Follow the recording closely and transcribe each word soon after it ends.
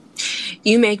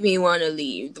You make me want to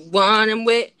leave the one I'm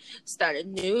with. Start a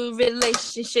new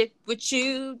relationship with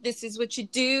you. This is what you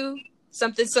do.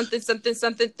 Something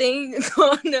thing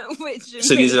going on with you.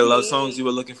 So these are the love songs you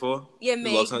were looking for? You the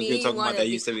make love songs me you were talking about that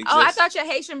used to exist? Oh, I thought your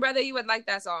Haitian brother, you would like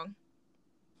that song.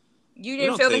 You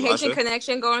didn't feel the Haitian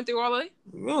connection going through all of it?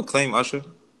 We don't claim Usher.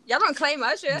 Y'all don't claim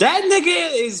Usher? That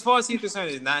nigga, as far as he's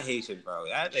concerned, is not Haitian, bro.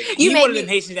 That nigga, you one of them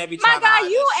Haitians that be trying to hide. My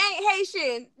God, you ain't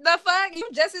Haitian. The fuck? You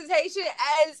just as Haitian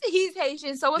as he's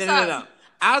Haitian. So what's up? No.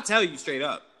 I'll tell you straight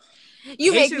up.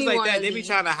 You Haitians make me like that. They be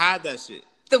trying to hide that shit.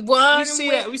 The one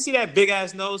we see that big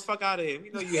ass nose. Fuck out of here. We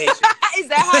know you Haitian. Is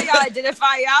that how y'all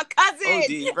identify y'all cousin?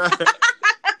 OD, bro.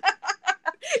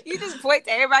 You just point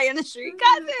to everybody on the street,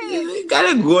 cousin. You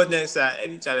gotta go on that side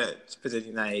and you try to pretend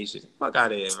you're not Haitian. Fuck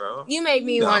out of here, bro. You make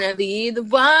me wanna be the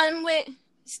one with.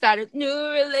 Start a new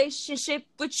relationship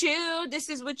with you. This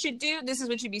is what you do. This is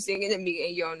what you be singing to me,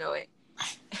 and you don't know it.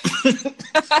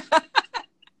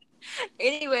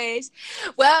 Anyways,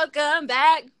 welcome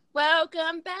back.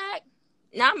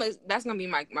 Now that's gonna be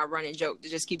my running joke to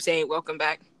just keep saying welcome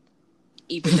back,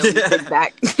 even though we're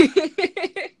back.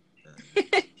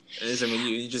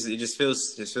 It just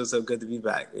feels so good to be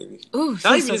back, baby. Ooh,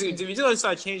 we just gonna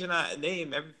start changing our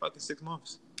name every fucking 6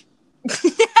 months.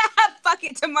 Fuck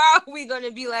it. Tomorrow we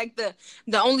gonna be like the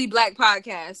only black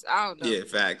podcast. I don't know. Yeah,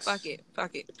 facts. Fuck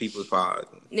it. People's pod.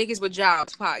 Niggas with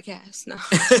jobs podcast. No.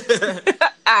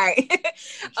 All right.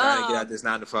 Trying to get out this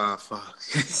 9 to 5. Fuck.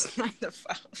 9 to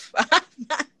 5.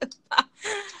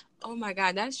 Oh my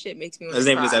God, that shit makes me. Let's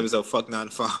name this episode. Fuck 9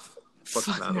 to 5.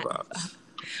 Fuck 9 to 5.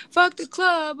 Fuck the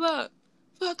club up.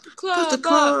 Fuck the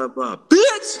club up.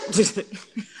 Bitch!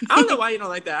 I don't know why you don't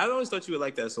like that. I always thought you would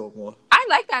like that song more. I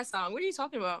like that song. What are you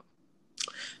talking about?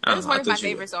 It's one of my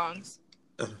favorite songs.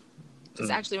 It's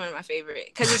actually one of my favorite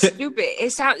because it's stupid.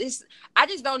 I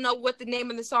just don't know what the name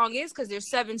of the song is because there's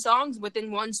 7 songs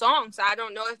within one song. So I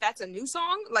don't know if that's a new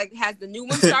song. Like, has the new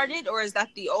one started or is that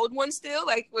the old one still?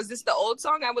 Like, was this the old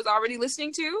song I was already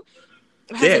listening to?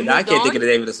 Yeah, I can't think of the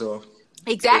name of the song.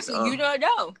 Exactly. You don't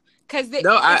know.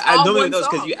 I know it knows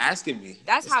because you asking me.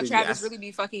 That's how Travis really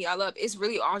be fucking y'all up. It's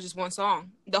really all just one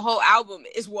song. The whole album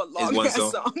is one long ass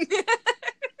song.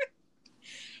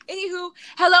 Anywho,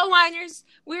 hello, whiners.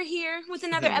 We're here with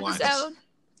another episode. Whiners.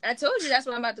 I told you that's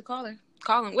what I'm about to call her.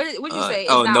 Call him. What did you say?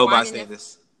 No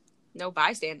bystanders. No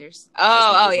bystanders.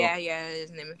 Oh, yeah.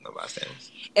 His name is No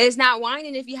bystanders. It's not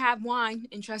whining if you have wine,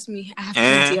 and trust me, I have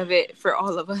plenty of it for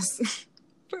all of us.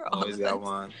 Always got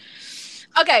wine.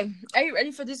 Okay, are you ready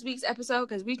for this week's episode?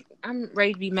 Because I'm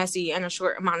ready to be messy in a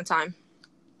short amount of time.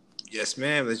 Yes,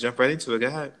 ma'am. Let's jump right into it. Go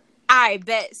ahead. I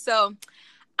bet. So,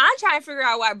 I'm trying to figure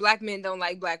out why black men don't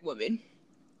like black women.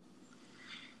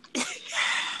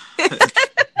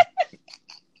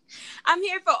 I'm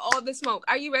here for all the smoke.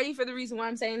 Are you ready for the reason why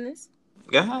I'm saying this?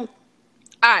 Go ahead.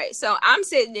 All right, so I'm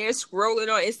sitting there scrolling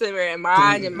on Instagram,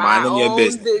 minding my own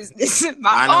business.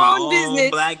 my own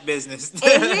business. Black business.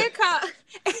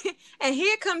 And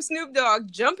here comes Snoop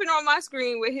Dogg jumping on my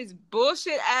screen with his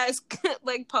bullshit ass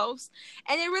like post.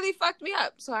 And it really fucked me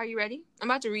up. So are you ready? I'm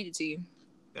about to read it to you.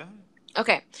 Yeah.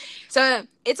 Okay. So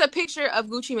it's a picture of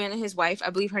Gucci Mane and his wife.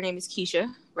 I believe her name is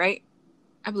Keisha, right?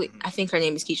 I think her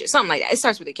name is Keisha. Something like that. It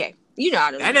starts with a K. You know how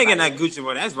to that nigga not Gucci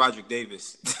Mane. That's Roderick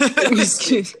Davis.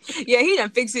 Yeah, he done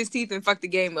fixed his teeth and fucked the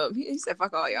game up. He said,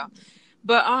 fuck all y'all.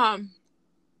 But,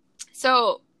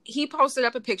 so he posted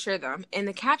up a picture of them and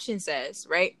the caption says,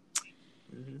 right?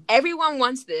 Mm-hmm. Everyone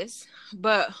wants this,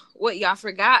 but what y'all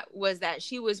forgot was that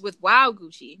she was with Wild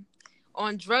Gucci,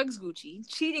 on drugs Gucci,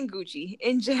 cheating Gucci,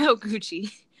 in jail Gucci,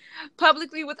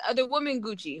 publicly with other women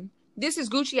Gucci. This is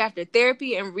Gucci after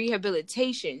therapy and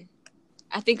rehabilitation.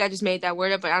 I think I just made that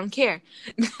word up, but I don't care.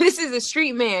 This is a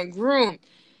street man groomed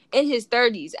in his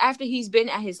 30s after he's been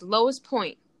at his lowest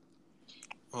point.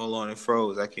 Hold on, it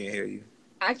froze. I can't hear you.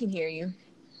 I can hear you.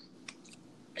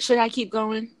 Should I keep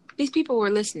going? These people were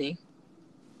listening.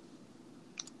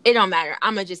 It don't matter.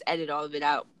 I'm going to just edit all of it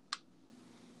out.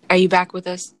 Are you back with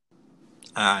us?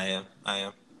 I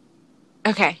am.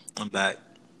 Okay. I'm back.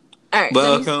 All right.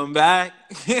 Welcome back.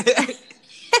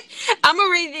 I'm going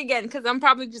to read it again because I'm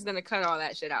probably just going to cut all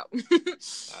that shit out.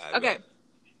 Okay.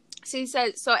 So he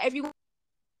said, so everyone.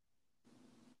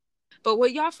 But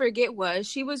what y'all forget was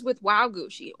she was with Wild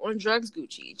Gucci, on drugs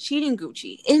Gucci, cheating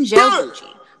Gucci, in jail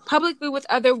Gucci, publicly with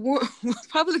other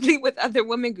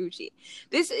women Gucci.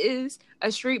 This is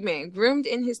a street man groomed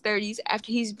in his 30s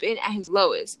after he's been at his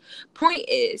lowest. Point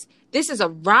is, this is a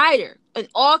rider, in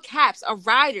all caps, a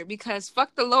rider, because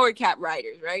fuck the lower cap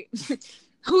riders, right?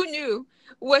 Who knew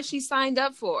what she signed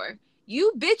up for?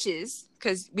 You bitches,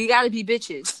 because we gotta be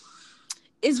bitches.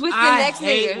 is with the I next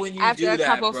hate nigga when you after do a that,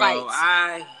 couple bro. fights.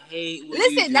 I hate when you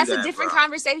Listen, do that's that, a different bro.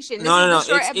 conversation. This No. is a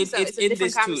short episode. It's It's a in different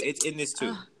this too. conversation. It's in this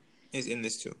too. It's in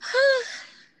this too.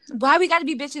 Why we gotta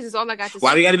be bitches is all I got to say.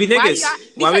 Why we gotta be niggas?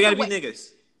 Why we gotta be niggas?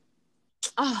 niggas?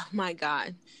 Oh my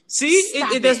God. See,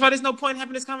 Stop that's it. why there's no point in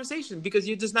having this conversation because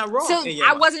you're just not wrong. So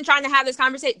I wasn't trying to have this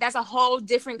conversation. That's a whole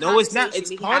different No, it's conversation.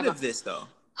 not. It's part of this, though.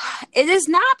 It is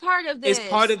not part of this. It's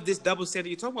part of this double standard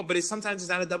you're talking about, but sometimes it's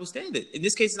not a double standard. In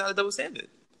this case, it's not a double standard.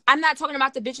 I'm not talking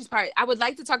about the bitches part. I would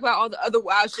like to talk about all the other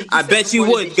wild shit. I bet you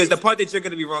would, because the part that you're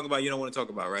going to be wrong about, you don't want to talk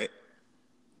about, right?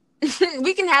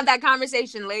 We can have that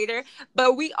conversation later,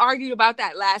 but we argued about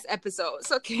that last episode.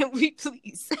 So can we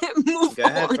please move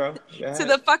on to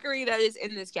the fuckery that is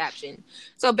in this caption?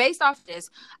 So based off this,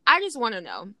 I just want to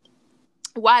know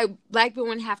why Black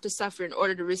women have to suffer in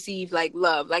order to receive like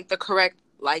love, like the correct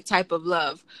like type of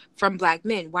love from Black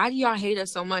men. Why do y'all hate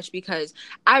us so much? Because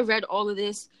I read all of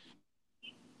this.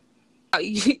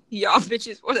 Y'all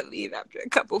bitches want to leave after a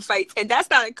couple fights, and that's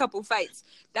not a couple fights.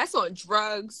 That's on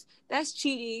drugs. That's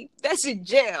cheating. That's in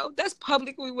jail. That's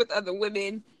publicly with other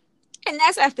women, and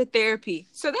that's after therapy.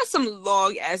 So that's some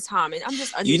long ass time. And I'm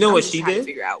just you know what she trying did? To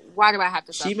figure out why do I have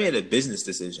to suffer? She made a business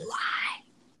decision. Why?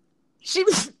 She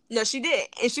did,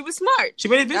 and she was smart. She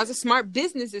made a business. That was a smart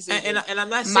business decision. And I'm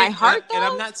not saying my heart though. And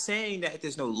I'm not saying that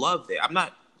there's no love there.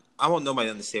 I want nobody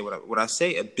to understand what I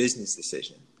say. A business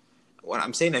decision. What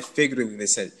I'm saying that figuratively in the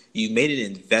sense you made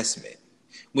an investment.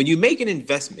 When you make an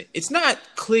investment, it's not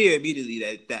clear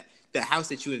immediately that the house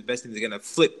that you invest in is going to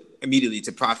flip immediately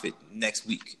to profit next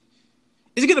week.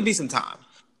 It's going to be some time,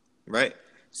 right?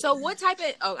 So what type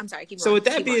of? Oh, I'm sorry. Keep going. So with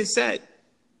that being said,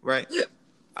 right?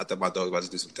 I thought my dog was about to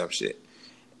do some tough shit.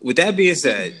 With that being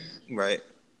said, right?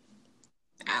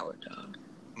 Our dog.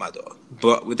 My dog.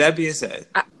 But with that being said,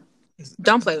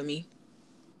 don't play with me.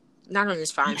 Not on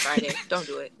this fine Friday. Don't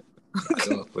do it.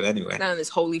 But anyway, not on this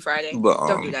holy Friday. But,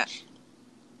 don't do that.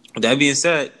 That being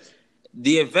said,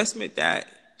 the investment that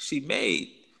she made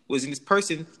was in this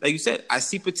person. Like you said, I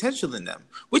see potential in them,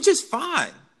 which is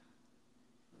fine.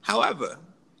 However,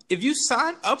 if you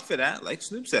sign up for that, like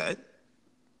Snoop said,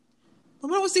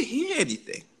 nobody wants to hear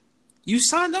anything. You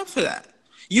signed up for that.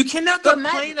 You cannot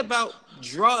complain about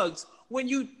drugs when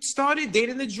you started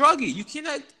dating the druggie. You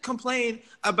cannot complain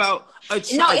about a drug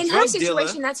dealer. No, in her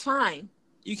situation, that's fine.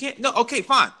 You can't. No, okay,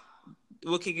 fine.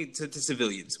 We'll kick it to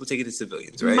civilians. We'll take it to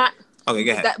civilians, right? Okay,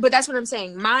 go ahead. But that's what I'm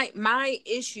saying. My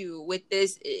issue with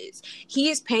this is he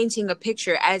is painting a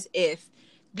picture as if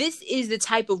this is the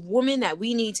type of woman that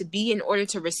we need to be in order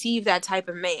to receive that type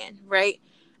of man, right?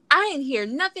 I didn't hear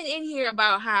nothing in here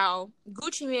about how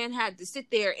Gucci Mane had to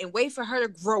sit there and wait for her to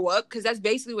grow up, because that's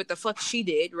basically what the fuck she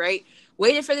did, right?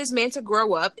 Waited for this man to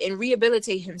grow up and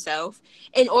rehabilitate himself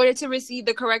in order to receive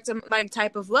the correct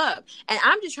type of love. And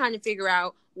I'm just trying to figure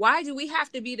out, why do we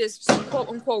have to be this quote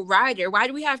unquote rider? Why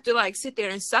do we have to sit there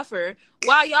and suffer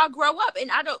while y'all grow up? And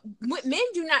men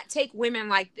do not take women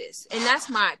like this. And that's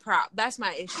my that's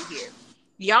my issue here.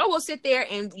 Y'all will sit there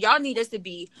and y'all need us to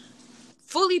be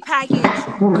fully packaged,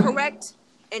 correct,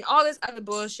 and all this other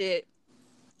bullshit.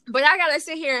 But I gotta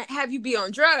sit here and have you be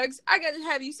on drugs. I gotta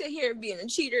have you sit here and being a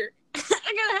cheater. I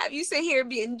gotta have you sit here and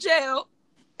be in jail.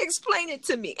 Explain it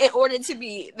to me in order to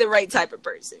be the right type of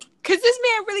person. Because this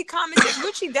man really commented,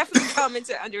 Gucci definitely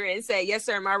commented under it and said, "Yes,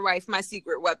 sir, my wife, my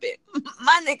secret weapon."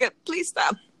 My nigga, please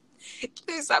stop.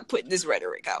 Please stop putting this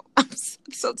rhetoric out. I'm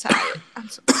so tired.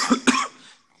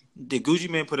 Did Gucci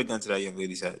Mane put a gun to that young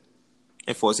lady's head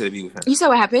and force her to be with him? You saw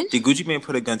what happened? Did Gucci Mane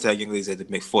put a gun to that young lady's head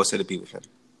to force her to be with him?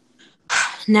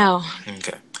 No.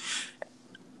 Okay.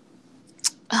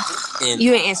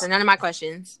 You didn't answer none of my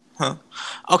questions. Huh?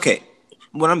 Okay.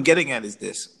 What I'm getting at is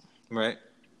this, right?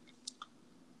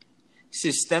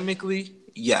 Systemically,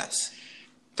 yes.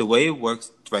 The way it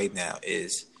works right now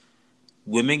is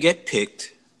women get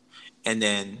picked, and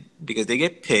then because they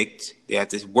get picked, they have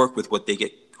to work with what they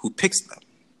get, who picks them.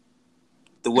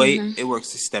 The way it works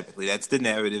systemically. That's the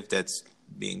narrative that's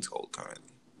being told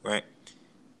currently, right?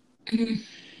 Mm-hmm.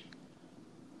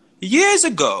 Years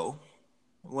ago,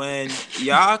 when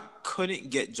y'all couldn't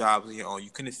get jobs on your own, you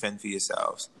couldn't fend for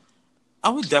yourselves, I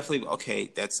would definitely,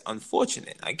 okay, that's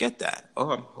unfortunate. I get that.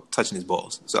 Oh, I'm touching his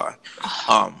balls. Sorry.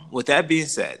 With that being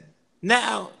said,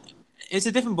 now it's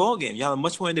a different ballgame. Y'all are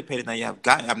much more independent now. You have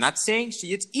guys. I'm not saying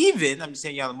it's even. I'm just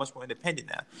saying y'all are much more independent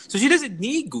now. So she doesn't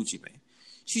need Gucci Mane.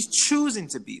 She's choosing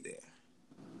to be there.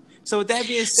 So with that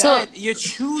being said, you're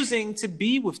choosing to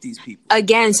be with these people.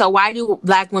 Again, so why do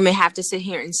Black women have to sit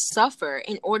here and suffer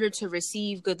in order to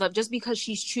receive good love? Just because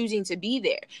she's choosing to be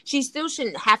there. She still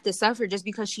shouldn't have to suffer just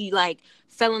because she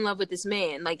fell in love with this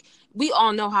man. we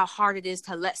all know how hard it is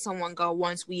to let someone go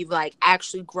once we've like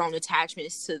actually grown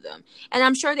attachments to them. And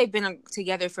I'm sure they've been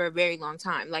together for a very long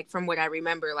time. Like from what I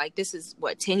remember, like this is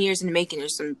what 10 years in the making or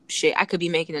some shit. I could be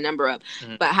making a number up,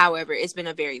 but however, it's been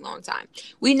a very long time.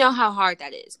 We know how hard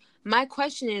that is. My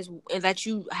question is that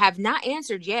you have not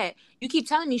answered yet. You keep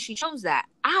telling me she chose that.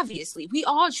 Obviously, we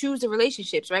all choose the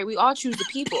relationships, right? We all choose the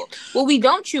people. What we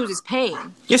don't choose is pain.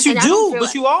 Yes, you do,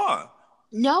 but you are.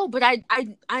 No, but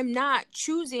I'm not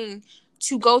choosing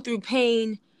to go through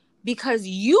pain because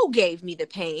you gave me the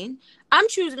pain. I'm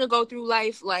choosing to go through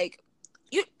life like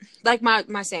you, like my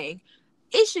saying.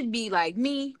 It should be like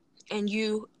me and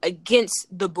you against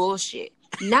the bullshit,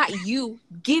 not you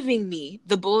giving me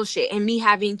the bullshit and me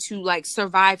having to like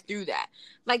survive through that.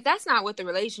 Like that's not what the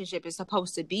relationship is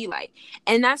supposed to be like.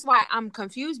 And that's why I'm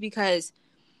confused, because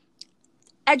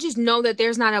I just know that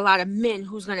there's not a lot of men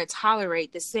who's going to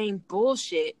tolerate the same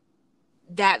bullshit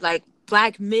that like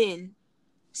black men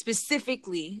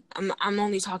specifically, I'm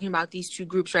only talking about these two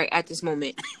groups right at this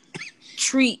moment,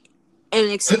 treat and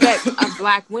expect of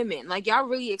black women. Like y'all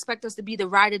really expect us to be the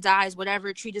ride or dies,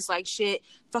 whatever, treat us like shit,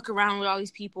 fuck around with all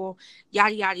these people,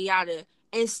 yada, yada, yada,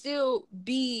 and still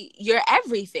be your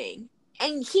everything.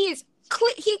 And he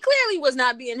clearly was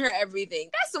not being her everything.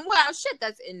 That's some wild shit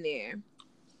that's in there.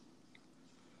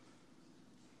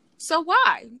 So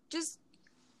why? Just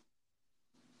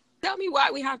tell me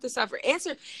why we have to suffer.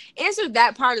 Answer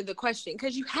that part of the question,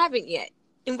 because you haven't yet,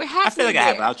 and we're halfway. I feel like there. I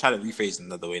have. I'll try to rephrase it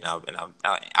another way now, and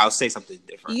I'll say something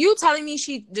different. You telling me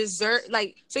she deserved,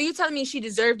 like, so you telling me she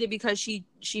deserved it because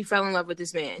she fell in love with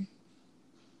this man?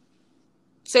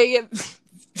 So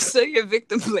you're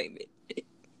victim blaming.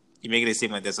 You're making it seem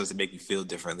like that's supposed to make you feel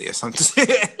differently or something.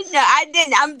 No, I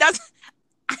didn't.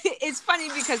 It's funny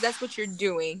because that's what you're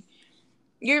doing.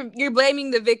 You're blaming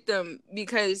the victim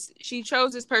because she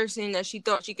chose this person that she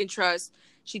thought she could trust,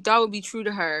 she thought would be true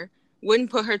to her, wouldn't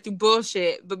put her through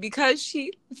bullshit, but because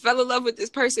she fell in love with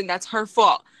this person, that's her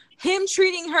fault. Him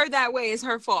treating her that way is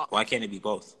her fault. Why can't it be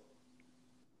both?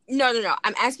 No.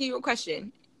 I'm asking you a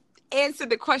question. Answer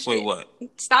the question. Wait, what?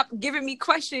 Stop giving me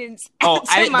questions. Oh,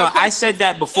 I said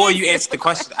that before you answered the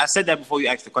question. I said that before you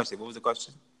asked the question. What was the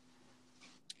question?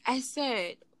 I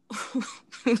said...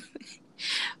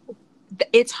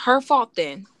 It's her fault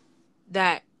then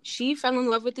that she fell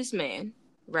in love with this man,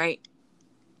 right?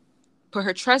 Put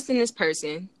her trust in this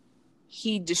person.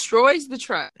 He destroys the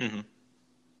trust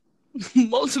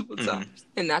multiple times,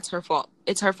 and that's her fault.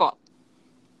 It's her fault.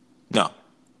 No,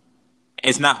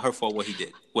 it's not her fault what he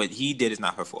did. What he did is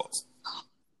not her fault.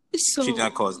 So she did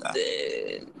not cause that.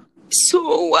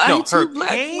 So why her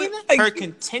pain, her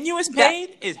continuous pain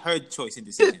is her choice and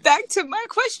decision. Back to my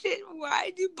question: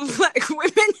 why do black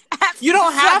women have? You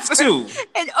don't have to. In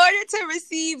order to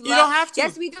receive love, you don't have to.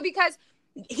 Yes, we do, because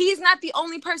he's not the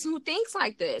only person who thinks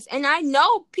like this, and I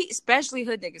know, especially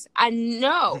hood niggas. I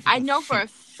know for a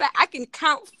fact. I can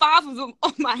count 5 of them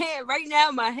on my head right now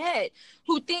in my head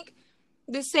who think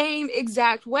the same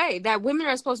exact way, that women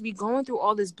are supposed to be going through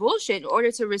all this bullshit in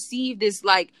order to receive this,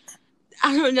 like,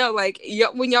 I don't know, like,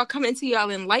 when y'all come into y'all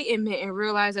enlightenment and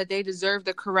realize that they deserve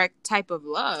the correct type of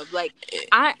love. Like,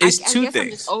 I guess I'm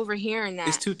just overhearing that.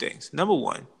 It's 2 things. Number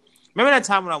 1, remember that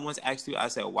time when I once asked you, I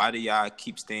said, why do y'all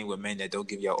keep staying with men that don't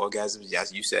give y'all orgasms?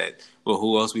 Yes, you said, well,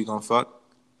 who else we gonna fuck?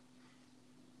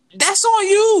 That's on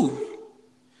you.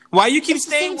 Why you keep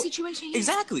staying? The same situation here.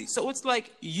 Exactly. So it's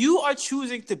like you are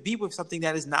choosing to be with something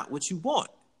that is not what you want.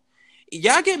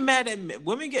 Y'all get mad at men.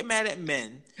 Women get mad at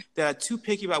men that are too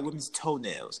picky about women's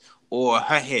toenails or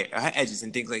her hair, or her edges,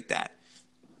 and things like that.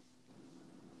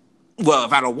 Well,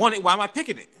 if I don't want it, why am I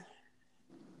picking it?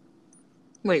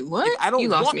 Wait, what? If I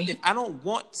don't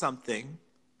want something,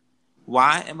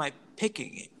 why am I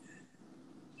picking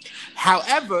it?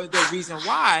 However, the reason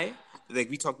why, like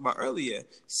we talked about earlier,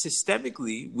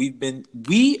 systemically,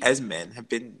 we as men have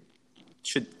been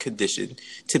conditioned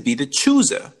to be the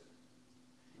chooser.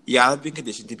 Y'all have been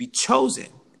conditioned to be chosen.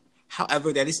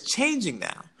 However, that is changing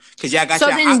now. Because y'all got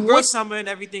your hot girl summer and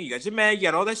everything. You got your man, you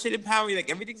got all that shit empowering. Like,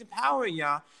 everything's empowering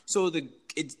y'all. So the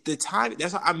time,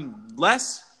 that's why I'm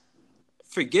less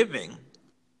forgiving.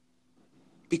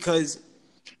 Because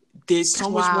there's so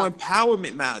much more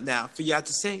empowerment now for y'all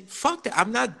to say, fuck that,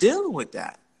 I'm not dealing with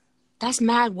that. That's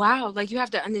mad wild. Like, you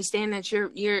have to understand that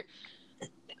you're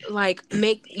like,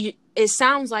 it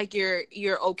sounds like you're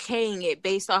okaying it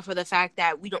based off of the fact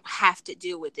that we don't have to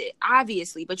deal with it,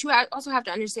 obviously. But you also have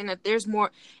to understand that there's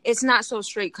more. It's not so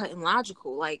straight cut and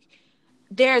logical. Like,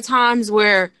 there are times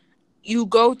where you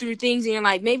go through things and you're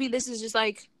like, maybe this is just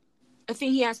like a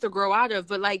thing he has to grow out of.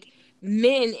 But like,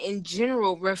 men in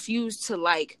general refuse to,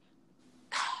 like,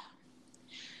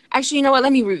 Actually, you know what?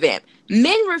 Let me revamp.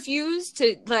 Men refuse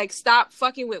to like stop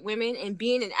fucking with women and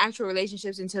being in actual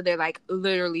relationships until they're like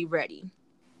literally ready.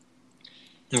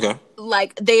 Okay.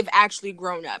 Like they've actually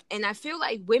grown up. And I feel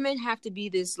like women have to be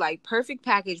this like perfect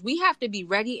package. We have to be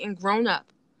ready and grown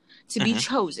up to be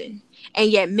chosen. And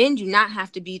yet men do not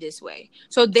have to be this way.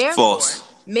 So therefore, False.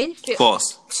 men feel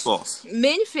False.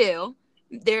 Men feel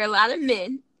there are a lot of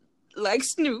men like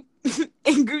Snoop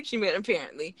and Gucci Mane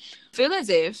apparently feel as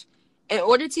if in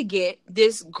order to get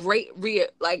this great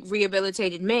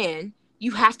rehabilitated man,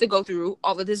 you have to go through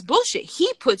all of this bullshit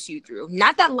he puts you through.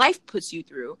 Not that life puts you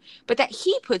through, but that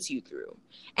he puts you through.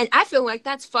 And I feel like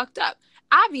that's fucked up.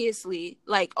 Obviously,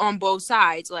 like on both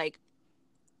sides, like,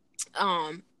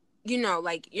 you know,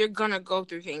 like you're gonna go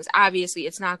through things. Obviously,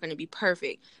 it's not gonna be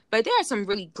perfect, but there are some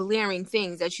really glaring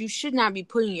things that you should not be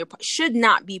putting your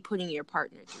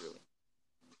partner through.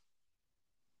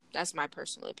 That's my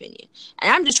personal opinion.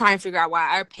 And I'm just trying to figure out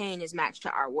why our pain is matched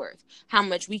to our worth. How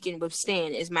much we can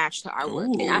withstand is matched to our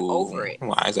worth. And I'm over it.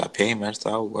 Why is our pain matched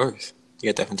to our worth? You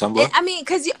get that from Tumblr? I mean,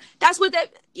 because that's what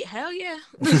that... Yeah, hell yeah.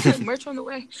 Merch on the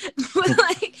way. But,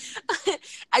 like,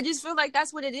 I just feel like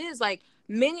that's what it is. Like,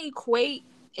 men equate,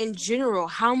 in general,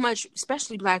 how much,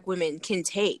 especially black women, can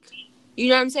take. You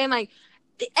know what I'm saying? Like,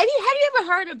 have you ever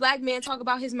heard a black man talk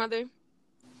about his mother?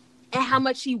 And how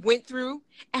much he went through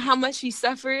and how much he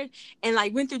suffered and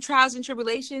like went through trials and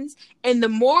tribulations. And the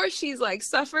more she's like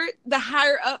suffered, the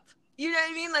higher up, you know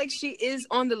what I mean? Like she is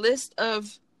on the list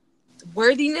of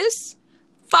worthiness.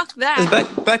 Fuck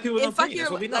that. Black people know pain.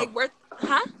 That's what we know.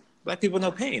 Black people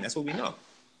know pain. That's what we know.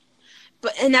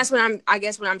 But and that's what I'm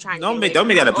trying to don't make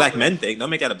that a black men thing. Don't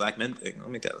make that a black men thing.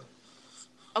 Don't make that.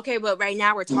 Okay, but right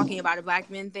now we're talking about a black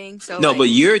men thing. So no, like, but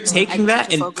you're taking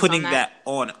that and putting that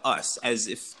on us as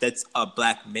if that's a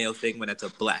black male thing when it's a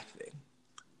black thing.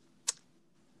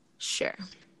 Sure.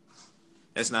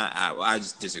 That's not. I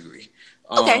just disagree.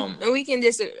 Okay, and we can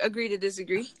agree to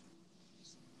disagree.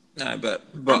 Nah, but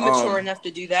I'm mature enough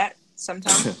to do that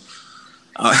sometimes.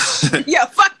 Yeah,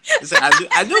 fuck.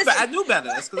 I knew better.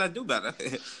 That's because I knew better.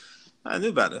 I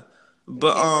knew better.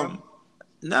 But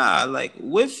nah, like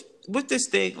with this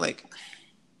thing, like,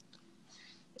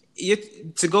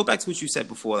 to go back to what you said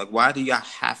before, like, why do y'all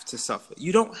have to suffer?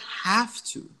 You don't have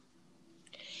to.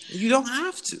 You don't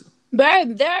have to.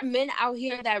 But there are men out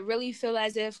here that really feel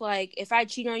as if, like, if I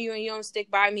cheat on you and you don't stick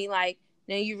by me, like,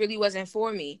 then you really wasn't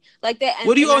for me. Like that. And,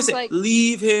 what do you always say? Like,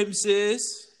 leave him,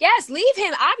 sis. Yes, leave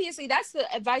him. Obviously, that's the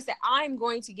advice that I'm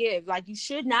going to give. Like, you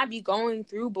should not be going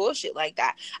through bullshit like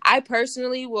that. I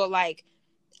personally will, like,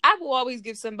 I will always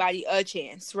give somebody a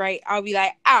chance, right? I'll be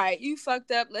like, all right, you fucked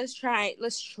up. Let's try,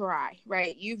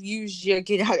 right? You've used your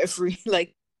get out of free,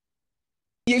 like,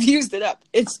 you've used it up.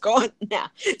 It's gone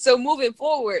now. So moving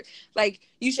forward, like,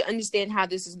 you should understand how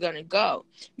this is going to go.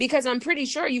 Because I'm pretty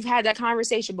sure you've had that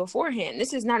conversation beforehand.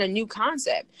 This is not a new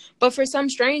concept. But for some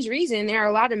strange reason, there are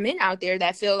a lot of men out there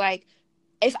that feel like,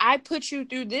 if I put you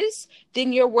through this,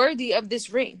 then you're worthy of this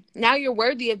ring. Now you're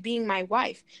worthy of being my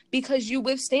wife because you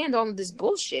withstand all of this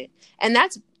bullshit. And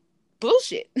that's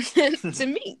bullshit to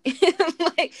me.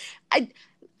 Like,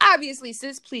 obviously,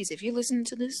 sis, please, if you're listening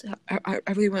to this, I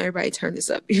really want everybody to turn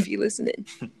this up. If you're listening,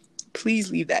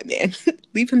 please leave that man.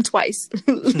 Leave him twice.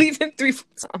 Leave him 3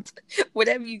 times.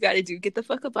 Whatever you got to do, get the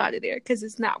fuck up out of there because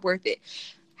it's not worth it.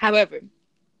 However,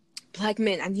 black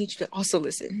men, I need you to also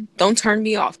listen. Don't turn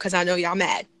me off because I know y'all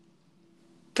mad.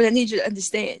 But I need you to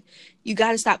understand. You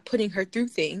got to stop putting her through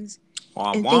things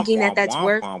and thinking that that's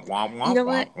worth. You know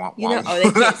what?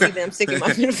 They can't see that I'm sticking my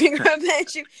middle finger up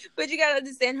at you. But you got to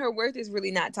understand her worth is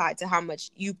really not tied to how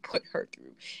much you put her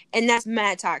through. And that's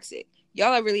mad toxic.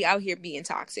 Y'all are really out here being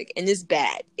toxic. And it's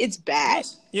bad. It's bad.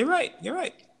 Yes, you're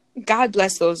right. God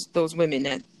bless those women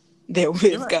that they're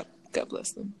with. Right. God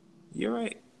bless them. You're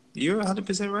right. You're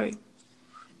 100% right.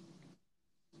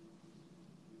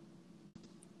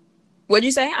 What'd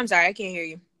you say? I'm sorry, I can't hear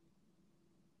you.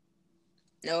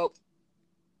 Nope.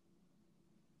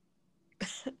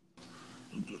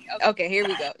 Okay, here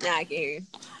we go. Now I can hear you.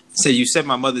 So you said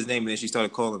my mother's name and then she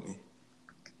started calling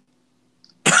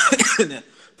me.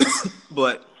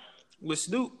 But with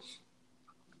Snoop,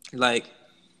 like,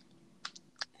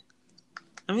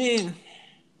 I mean,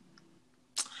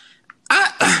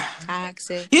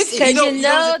 toxic. Because you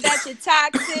know that you're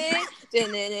toxic. You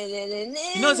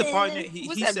know, it's a partner. He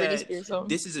said,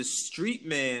 this is a street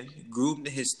man groomed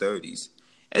in his 30s.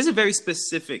 It's a very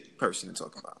specific person to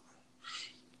talk about.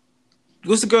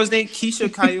 What's the girl's name? Keisha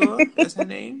Kaiora? That's her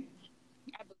name?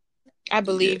 I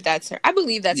believe that's her. I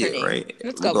believe that's her name. Right.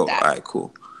 Let's go with that. All right,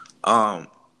 cool.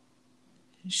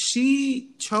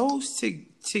 She chose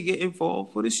to get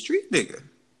involved with a street nigga.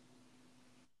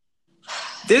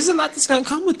 There's a lot that's gonna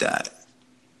come with that.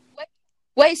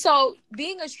 Wait, so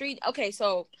being a street, okay,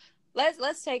 so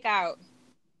let's take out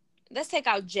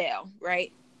jail,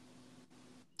 right?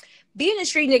 Being a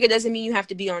street nigga doesn't mean you have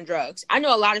to be on drugs. I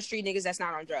know a lot of street niggas that's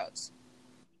not on drugs.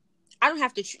 I don't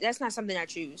have to. That's not something I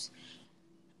choose.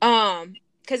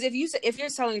 Because if you're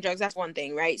selling drugs, that's one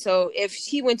thing, right? So if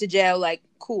he went to jail, like,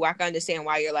 cool, I can understand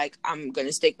why you're like, I'm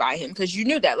gonna stick by him because you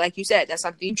knew that, like you said, that's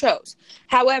something you chose.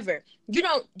 However, you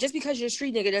don't just because you're a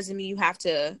street nigga doesn't mean you have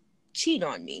to cheat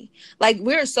on me. Like,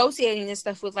 we're associating this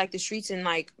stuff with like the streets and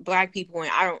like black people,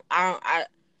 and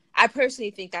I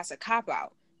personally think that's a cop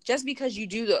out. Just because you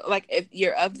do like if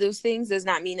you're of those things does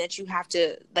not mean that you have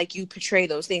to like you portray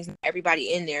those things.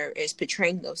 Everybody in there is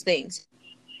portraying those things.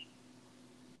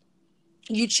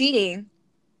 You cheating,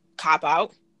 cop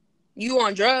out. You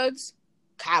on drugs,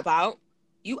 cop out.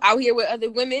 You out here with other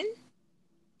women,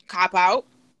 cop out.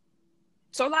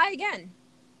 So lie again.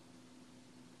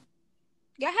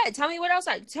 Go ahead. Tell me what else.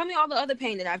 Tell me all the other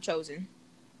pain that I've chosen.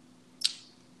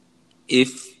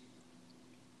 If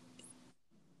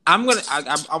I'm gonna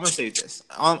say this.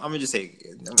 I'm gonna just say.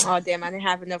 Oh damn! I didn't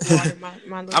have enough water.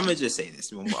 I'm gonna just say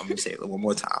this. I'm gonna say it one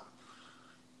more time.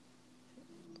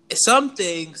 Some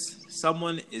things,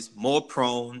 someone is more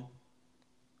prone.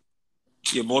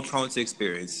 You're more prone to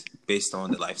experience based on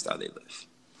the lifestyle they live.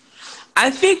 I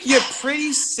think you're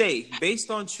pretty safe based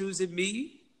on choosing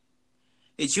me.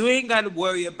 That you ain't got to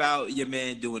worry about your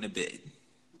man doing a bid.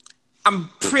 I'm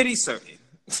pretty certain.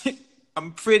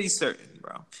 I'm pretty certain,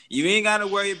 bro. You ain't got to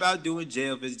worry about doing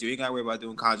jail visits. You ain't got to worry about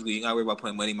doing conjugal. You ain't got to worry about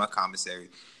putting money in my commissary.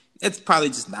 It's probably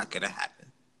just not going to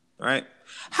happen, right?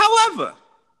 However,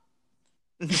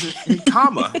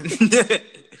 comma,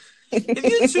 if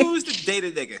you choose to date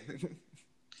a nigga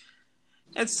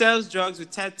that sells drugs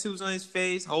with tattoos on his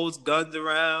face, holds guns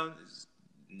around, is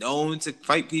known to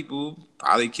fight people,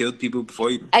 probably killed people before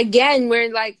you. Again,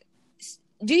 we're like,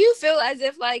 do you feel as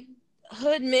if like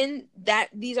hood men that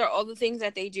these are all the things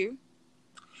that they do?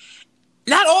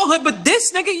 Not all hood, but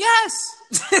this nigga, yes.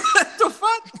 What the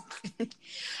fuck?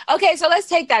 Okay, so let's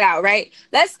take that out, right?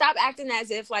 Let's stop acting as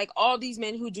if like all these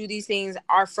men who do these things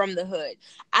are from the hood.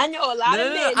 I know a lot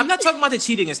of men. No. I'm not talking about the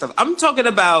cheating and stuff. I'm talking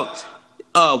about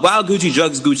wild Gucci,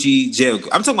 drugs Gucci, jail.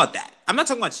 I'm talking about that. I'm not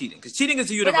talking about cheating because cheating is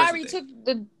a universal But I already took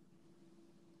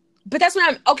But that's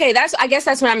what I guess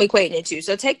that's what I'm equating it to.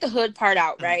 So take the hood part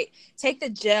out, right? Take the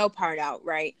jail part out,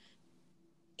 right?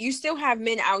 You still have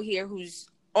men out here who's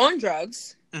on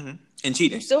drugs and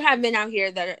cheating. You still have men out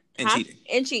here that are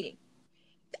cheating.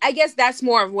 I guess that's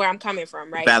more of where I'm coming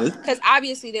from, right? Valid. Because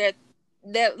obviously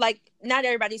they're like not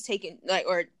everybody's taking like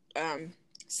or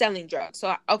selling drugs.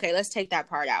 So okay, let's take that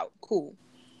part out. Cool.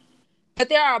 But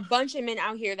there are a bunch of men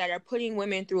out here that are putting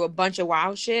women through a bunch of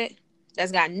wild shit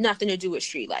that's got nothing to do with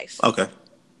street life. Okay.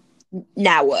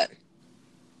 Now what?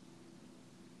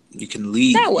 You can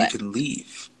leave. Now what? You can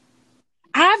leave.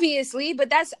 Obviously, but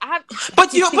that's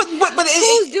but you know, but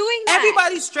who's doing that?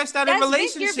 Everybody's stressed out in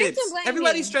relationships.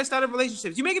 Everybody's stressed out in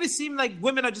relationships. You making it seem like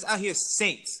women are just out here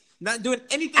saints, not doing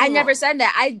anything. I wrong. never said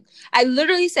that. I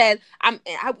literally said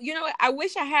you know what? I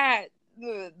wish I had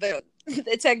the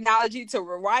technology to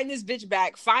rewind this bitch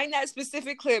back, find that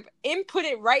specific clip, input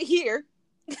it right here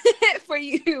for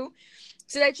you,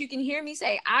 so that you can hear me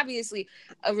say, obviously,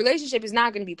 a relationship is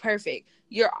not going to be perfect.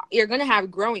 You're going to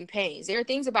have growing pains. There are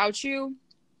things about you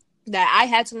that I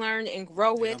had to learn and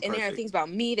grow with, and there are things about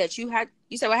me that you had.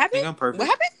 You said, what happened? I'm perfect. What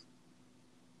happened?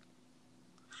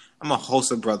 I'm a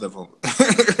wholesome brother.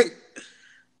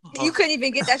 You couldn't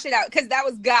even get that shit out because that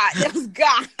was God. That was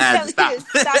God. Stop.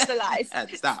 Stop the lies.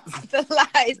 Stop. The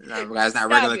lies. No, it's not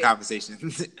regular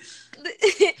conversation.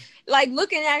 Like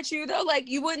looking at you though, like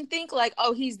you wouldn't think like,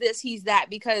 oh, he's this, he's that,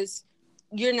 because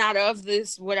you're not of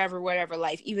this whatever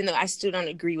life. Even though I still don't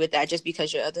agree with that, just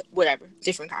because you're other whatever,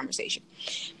 different conversation.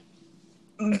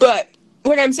 But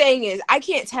what I'm saying is, I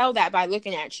can't tell that by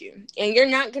looking at you, and you're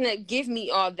not gonna give me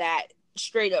all that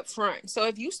straight up front. So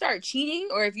if you start cheating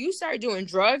or if you start doing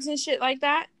drugs and shit like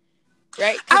that,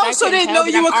 right? I also didn't know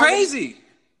you were crazy.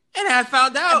 And I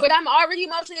found out. But I'm already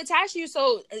emotionally attached to you.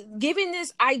 So giving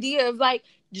this idea of like,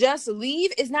 just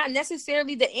leave is not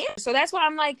necessarily the answer. So that's why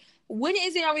I'm like, when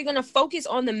are we going to focus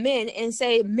on the men and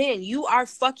say, men, you are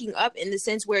fucking up in the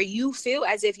sense where you feel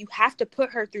as if you have to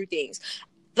put her through things.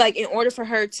 Like in order for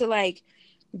her to like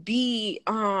be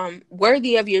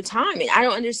worthy of your time. And I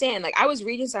don't understand. Like I was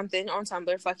reading something on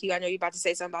Tumblr. Fuck you. I know you're about to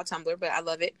say something about Tumblr, but I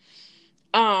love it.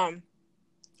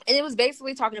 And it was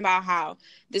basically talking about how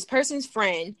this person's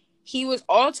friend, he was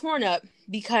all torn up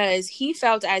because he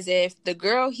felt as if the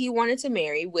girl he wanted to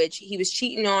marry, which he was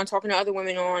cheating on, talking to other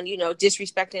women on, you know,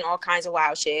 disrespecting all kinds of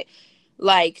wild shit.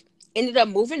 Like ended up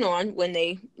moving on when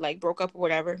they like broke up or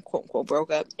whatever, quote unquote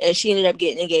broke up, and she ended up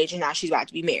getting engaged, and now she's about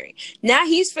to be married. Now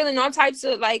he's feeling all types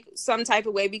of like some type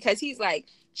of way because he's like,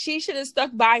 she should have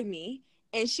stuck by me,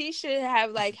 and she should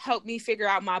have like helped me figure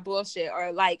out my bullshit,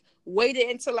 or like waited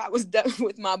until I was done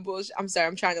with my bullshit. I'm sorry,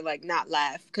 I'm trying to like not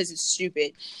laugh because it's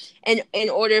stupid, and in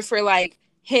order for like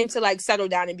him to like settle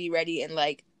down and be ready and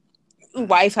like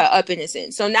wife her up in a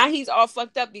sense. So now he's all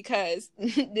fucked up because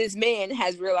this man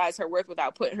has realized her worth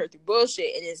without putting her through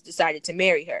bullshit and has decided to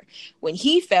marry her. When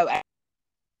he felt,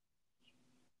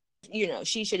 you know,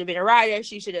 she should have been a rider.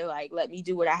 She should have like let me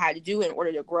do what I had to do in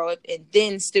order to grow up, and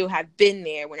then still have been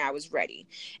there when I was ready.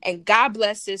 And God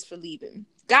bless sis for leaving.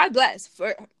 God bless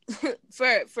for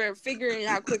for figuring it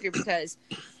out quicker, because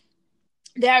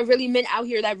there are really men out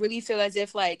here that really feel as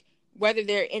if like whether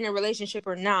they're in a relationship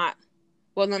or not.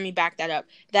 Well, let me back that up.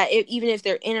 That even if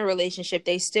they're in a relationship,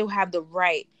 they still have the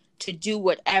right to do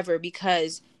whatever,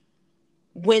 because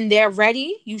when they're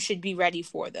ready, you should be ready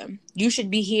for them. You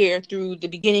should be here through the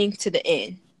beginning to the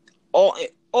end,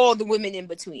 all the women in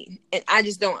between. And I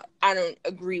don't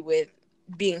agree with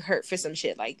being hurt for some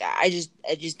shit like that. I just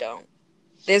don't.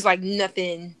 There's like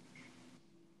nothing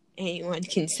anyone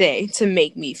can say to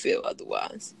make me feel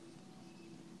otherwise.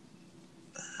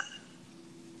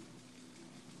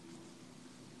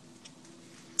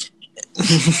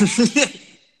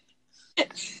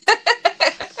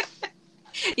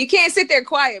 You can't sit there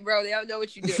quiet, bro. They don't know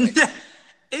what you're doing.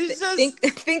 It's just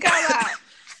think out loud.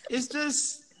 It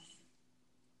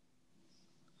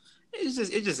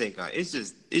just ain't God. It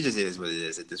just is what it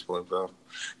is at this point, bro.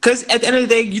 Because at the end of the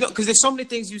day, you know, because there's so many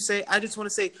things you say. I just want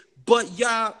to say, but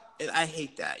y'all, and I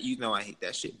hate that. You know, I hate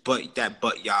that shit. But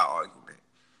y'all argument,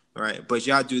 right? But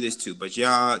y'all do this too. But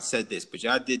y'all said this. But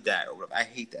y'all did that. I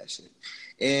hate that shit.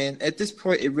 And at this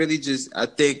point, it really just, I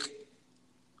think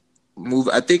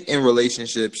in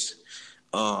relationships,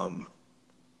 I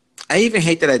even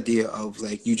hate that idea of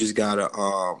like you just gotta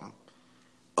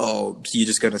you're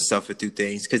just gonna suffer through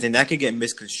things, because then that can get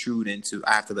misconstrued into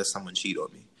I have to let someone cheat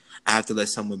on me, I have to let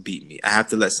someone beat me, I have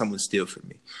to let someone steal from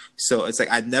me. So it's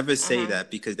like I'd never say that,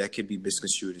 because that can be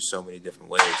misconstrued in so many different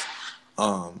ways.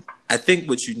 I think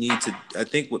what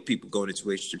people going into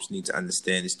relationships need to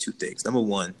understand is two things. Number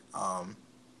one,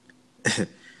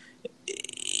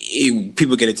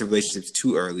 people get into relationships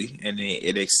too early and they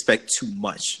expect too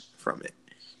much from it.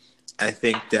 I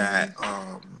think that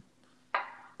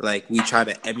like we try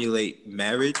to emulate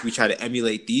marriage, we try to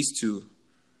emulate these two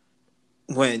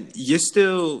when you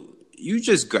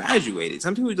just graduated.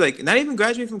 Some people like not even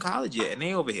graduated from college yet, and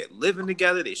they over here living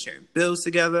together, they sharing bills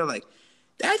together. Like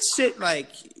that shit, like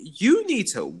you need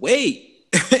to wait.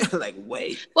 Like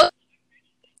wait. Well,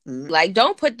 like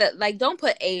don't put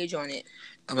age on it.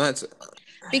 I'm not.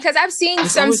 Because I've seen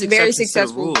some very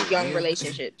successful young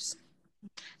relationships.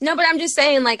 No, but I'm just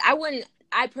saying, like,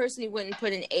 I personally wouldn't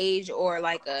put an age or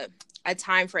like a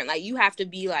time frame. Like, you have to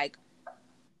be like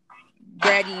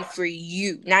ready for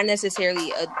you, not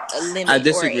necessarily a limit. I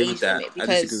disagree with that. I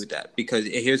disagree with that, because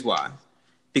here's why.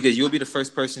 Because you'll be the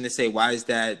first person to say, why is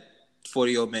that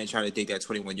 40-year-old man trying to date that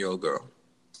 21-year-old girl?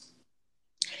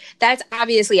 That's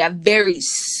obviously a very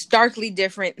starkly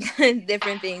different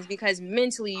things, because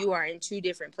mentally you are in two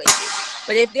different places.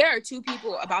 But if there are two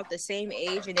people about the same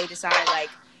age and they decide like,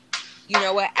 you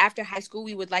know what, after high school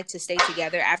we would like to stay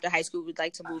together, after high school we'd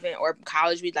like to move in, or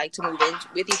college we'd like to move in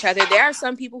with each other. There are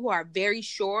some people who are very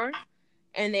sure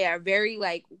and they are very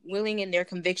like willing in their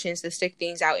convictions to stick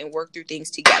things out and work through things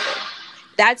together.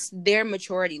 That's their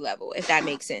maturity level, if that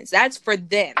makes sense. That's for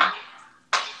them.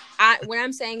 What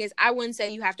I'm saying is I wouldn't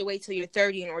say you have to wait till you're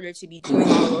 30 in order to be doing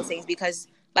all of those things, because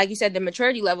like you said, the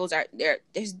maturity levels are there.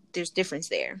 There's difference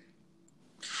there.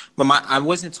 But I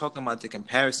wasn't talking about the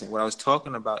comparison. What I was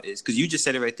talking about is, because you just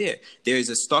said it right there, there is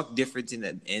a stark difference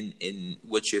in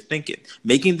what you're thinking,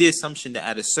 making the assumption that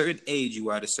at a certain age you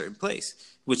are at a certain place,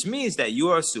 which means that you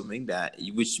are assuming that,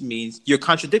 which means you're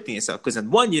contradicting yourself, because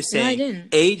in one you're saying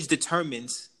age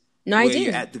determines where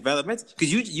you're at development,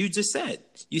 because you just said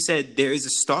there is a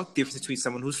stark difference between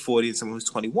someone who's 40 and someone who's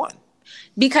 21.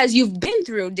 Because you've been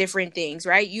through different things,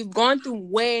 right? You've gone through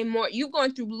way more. You've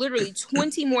gone through literally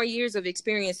 20 more years of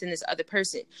experience than this other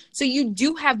person. So you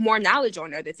do have more knowledge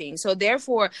on other things. So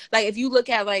therefore, like if you look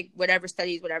at like whatever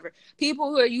studies, whatever, people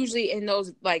who are usually in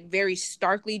those like very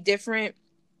starkly different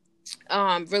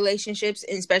relationships,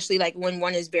 and especially like when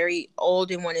one is very old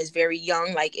and one is very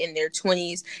young, like in their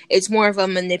 20s, it's more of a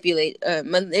manipulative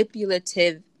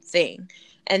thing.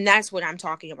 And that's what I'm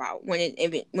talking about when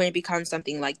it becomes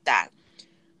something like that,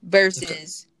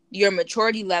 versus your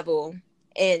maturity level,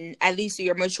 and at least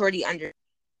your maturity under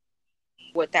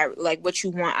what you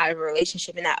want out of a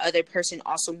relationship, and that other person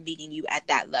also meeting you at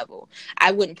that level.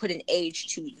 I wouldn't put an age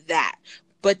to that,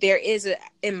 but there is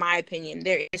in my opinion,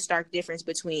 there is a stark difference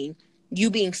between you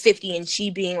being 50 and she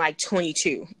being like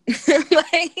 22.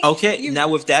 Like, okay, now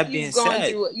with that being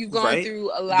said, you've gone right, through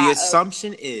a lot. The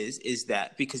assumption is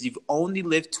that because you've only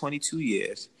lived 22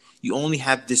 years, you only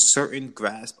have this certain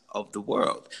grasp of the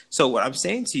world. So what I'm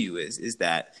saying to you is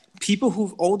that people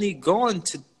who've only gone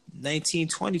to 19,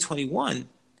 20, 21,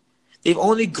 they've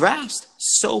only grasped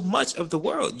so much of the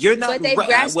world. You're not, but they've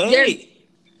grasped,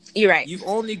 you're right. You've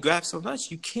only grasped so much.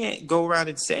 You can't go around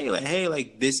and say like, hey,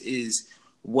 like this is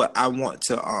what I want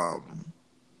to, you know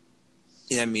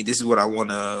what I mean? This is what I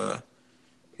want to,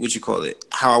 what you call it?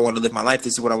 How I want to live my life.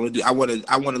 This is what I want to do. I want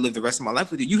to live the rest of my life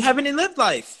with you. You haven't lived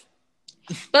life.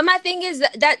 But my thing is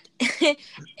that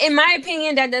in my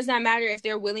opinion, that does not matter if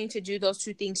they're willing to do those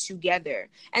two things together.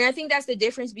 And I think that's the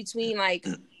difference between like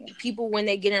people when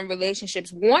they get in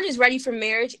relationships. One is ready for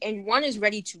marriage and one is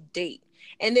ready to date.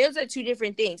 And those are two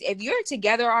different things. If you're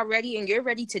together already and you're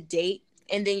ready to date,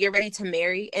 and then you're ready to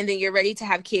marry, and then you're ready to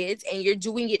have kids, and you're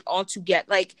doing it all together,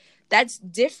 like that's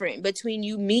different between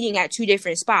you meeting at two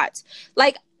different spots.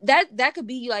 Like that could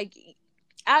be like,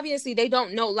 obviously they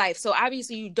don't know life, so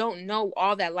obviously you don't know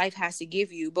all that life has to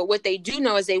give you, but what they do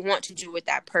know is they want to do with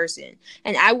that person.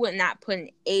 And I would not put an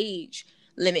age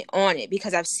limit on it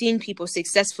because I've seen people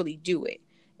successfully do it.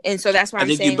 And so that's why I'm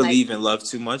saying, I think you believe in love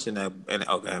too much, and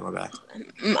okay, my bad.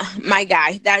 My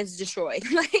guy, that is destroyed.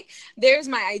 Like, there's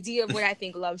my idea of what I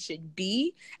think love should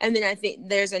be, and then I think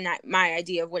there's my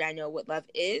idea of what I know what love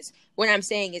is. What I'm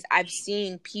saying is I've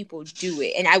seen people do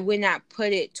it, and I would not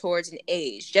put it towards an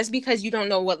age. Just because you don't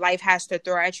know what life has to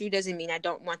throw at you doesn't mean I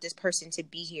don't want this person to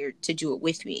be here to do it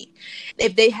with me.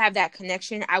 If they have that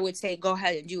connection, I would say go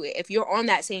ahead and do it. If you're on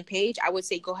that same page, I would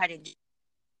say go ahead and do it.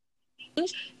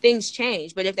 Things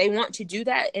change, but if they want to do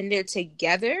that and they're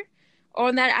together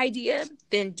on that idea,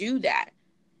 then do that.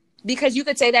 Because you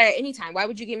could say that at any time. Why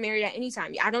would you get married at any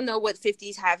time? I don't know what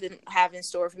 50s have in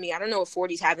store for me. I don't know what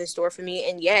 40s have in store for me.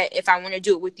 And yet, if I want to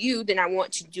do it with you, then I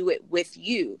want to do it with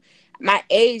you. My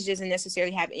age doesn't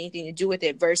necessarily have anything to do with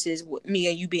it versus me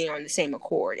and you being on the same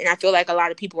accord. And I feel like a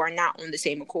lot of people are not on the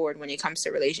same accord when it comes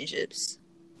to relationships.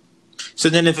 So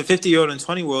then if a 50-year-old and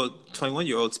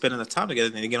 21-year-old spend enough time together,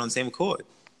 then they get on the same accord.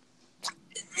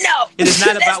 No. It's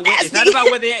not about it's not about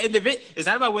where they're it's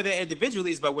not about where they're individually,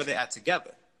 it's about where they're at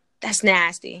together. That's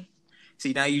nasty.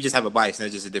 See, now you just have a bias, and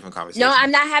it's just a different conversation. No,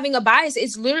 I'm not having a bias.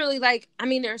 It's literally like, I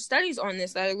mean, there are studies on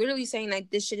this that are literally saying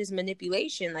like this shit is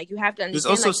manipulation. Like, you have to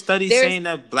understand. There's also studies saying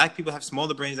that black people have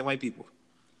smaller brains than white people.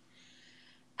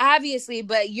 Obviously,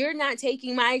 but you're not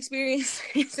taking my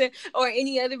experiences or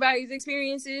any other body's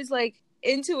experiences like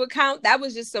into account. That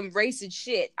was just some racist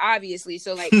shit, obviously.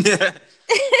 So like,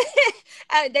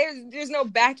 there's no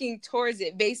backing towards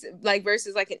it,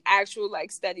 versus like an actual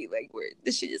like study, like where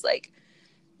this shit is like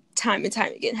time and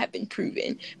time again have been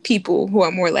proven. People who are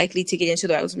more likely to get into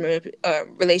those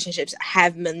relationships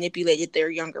have manipulated their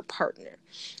younger partner,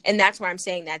 and that's why I'm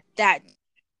saying that.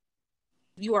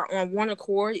 You are on one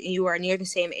accord and you are near the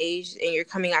same age and you're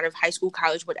coming out of high school,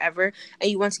 college, whatever, and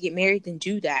you want to get married, then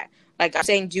do that. Like I'm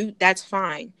saying, that's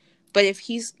fine. But if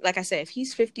he's, like I said, if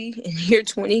he's 50 and you're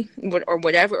 20 or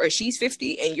whatever, or she's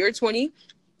 50 and you're 20,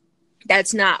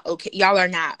 that's not okay. Y'all are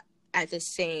not at the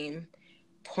same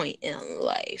point in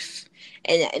life.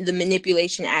 And the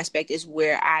manipulation aspect is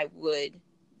where I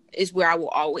will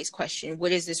always question,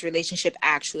 what is this relationship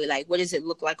actually like? What does it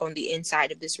look like on the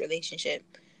inside of this relationship?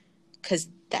 Because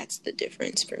that's the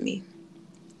difference for me.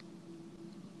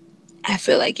 I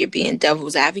feel like you're being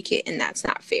devil's advocate, and that's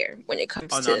not fair when it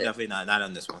comes to... Oh, no, definitely not. Not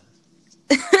on this one.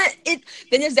 Then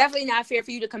it's definitely not fair for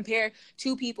you to compare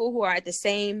two people who are at the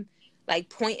same like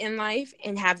point in life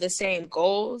and have the same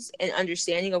goals and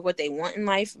understanding of what they want in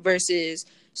life versus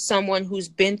someone who's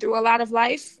been through a lot of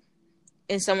life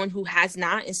and someone who has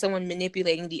not, and someone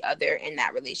manipulating the other in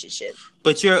that relationship.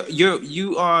 But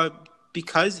you are...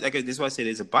 Because, like, this is why I say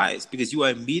there's a bias, because you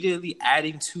are immediately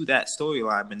adding to that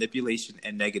storyline manipulation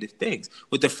and negative things.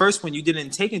 With the first one, you didn't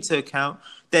take into account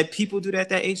that people do that at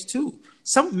that age too.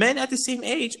 Some men at the same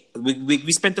age, we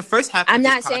spent the first half. I'm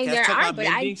not saying there aren't, but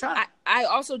I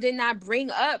also did not bring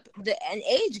up an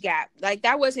age gap. Like,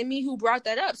 that wasn't me who brought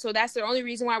that up. So that's the only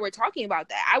reason why we're talking about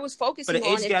that. I was focusing on... But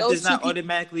an age gap does not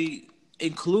automatically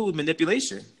include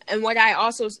manipulation. And what I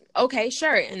also... Okay,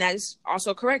 sure. And that is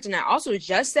also correct. And I also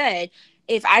just said,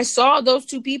 if I saw those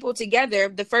two people together,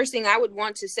 the first thing I would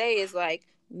want to say is like,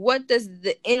 what does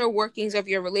the inner workings of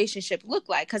your relationship look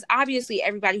like? Because obviously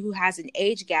everybody who has an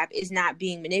age gap is not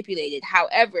being manipulated.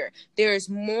 However, there is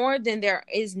more than there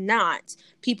is not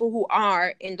people who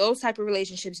are in those type of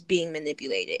relationships being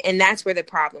manipulated. And that's where the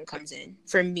problem comes in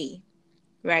for me,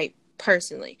 right?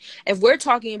 Personally, if we're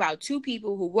talking about two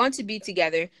people who want to be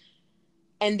together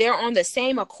and they're on the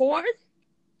same accord,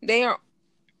 they are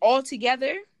all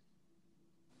together,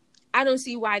 I don't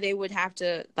see why they would have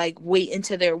to like wait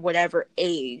until their whatever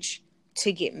age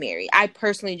to get married. I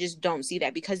personally just don't see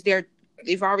that because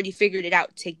they've already figured it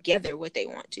out together what they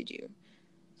want to do.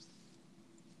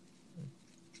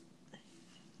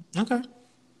 Okay.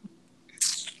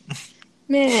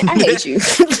 Man, I hate you.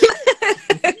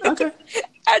 Okay.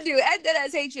 I do. I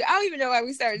deadass hate you. I don't even know why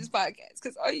we started this podcast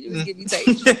because all you do is get me tight.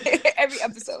 Every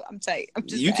episode, I'm tight. I'm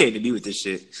just you came to me with this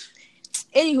shit.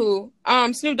 Anywho,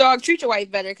 Snoop Dogg, treat your wife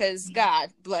better because God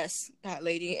bless that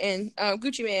lady. And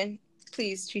Gucci Man,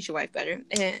 please treat your wife better.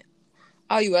 And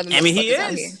all you other motherfuckers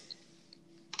out here.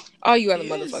 All you other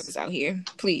motherfuckers out here,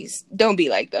 please don't be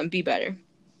like them. Be better.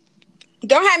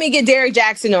 Don't have me get Derrick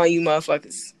Jackson on you,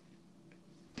 motherfuckers.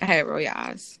 I had roll your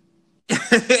eyes.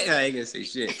 I ain't gonna say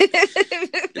shit.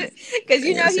 Because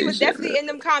you know he was definitely in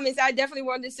them comments. I definitely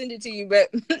wanted to send it to you, but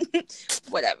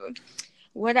whatever.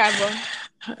 I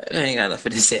ain't got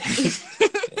nothing to say.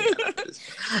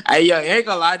 Hey, yo, I ain't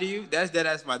gonna lie to you.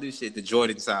 That's my new shit, the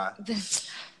Jordan side.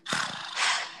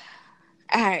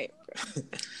 All right.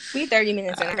 We 30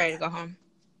 minutes and I'm ready to go home.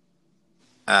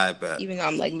 I bet. Even though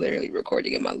I'm like literally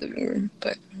recording in my living room,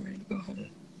 but I'm ready to go home.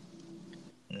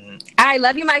 Mm-hmm. All right,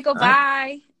 love you, Michael.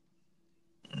 Bye.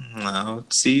 I'll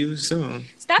see you soon.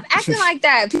 Stop acting like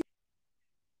that. People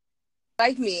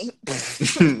like me.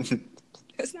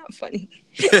 That's not funny.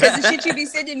 Because the shit you be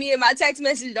sending me in my text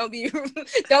message don't be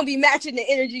matching the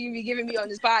energy you be giving me on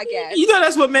this podcast. You know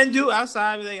that's what men do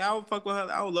outside. Like, I don't fuck with her.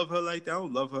 I don't love her like that. I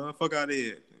don't love her. Fuck out of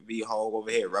here. Be home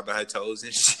over here rubbing her toes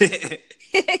and shit.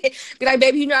 Be like,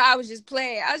 baby, you know I was just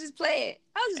playing.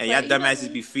 And y'all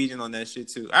dumbasses be feeding on that shit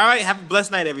too. All right, have a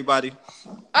blessed night, everybody.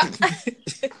 Bye.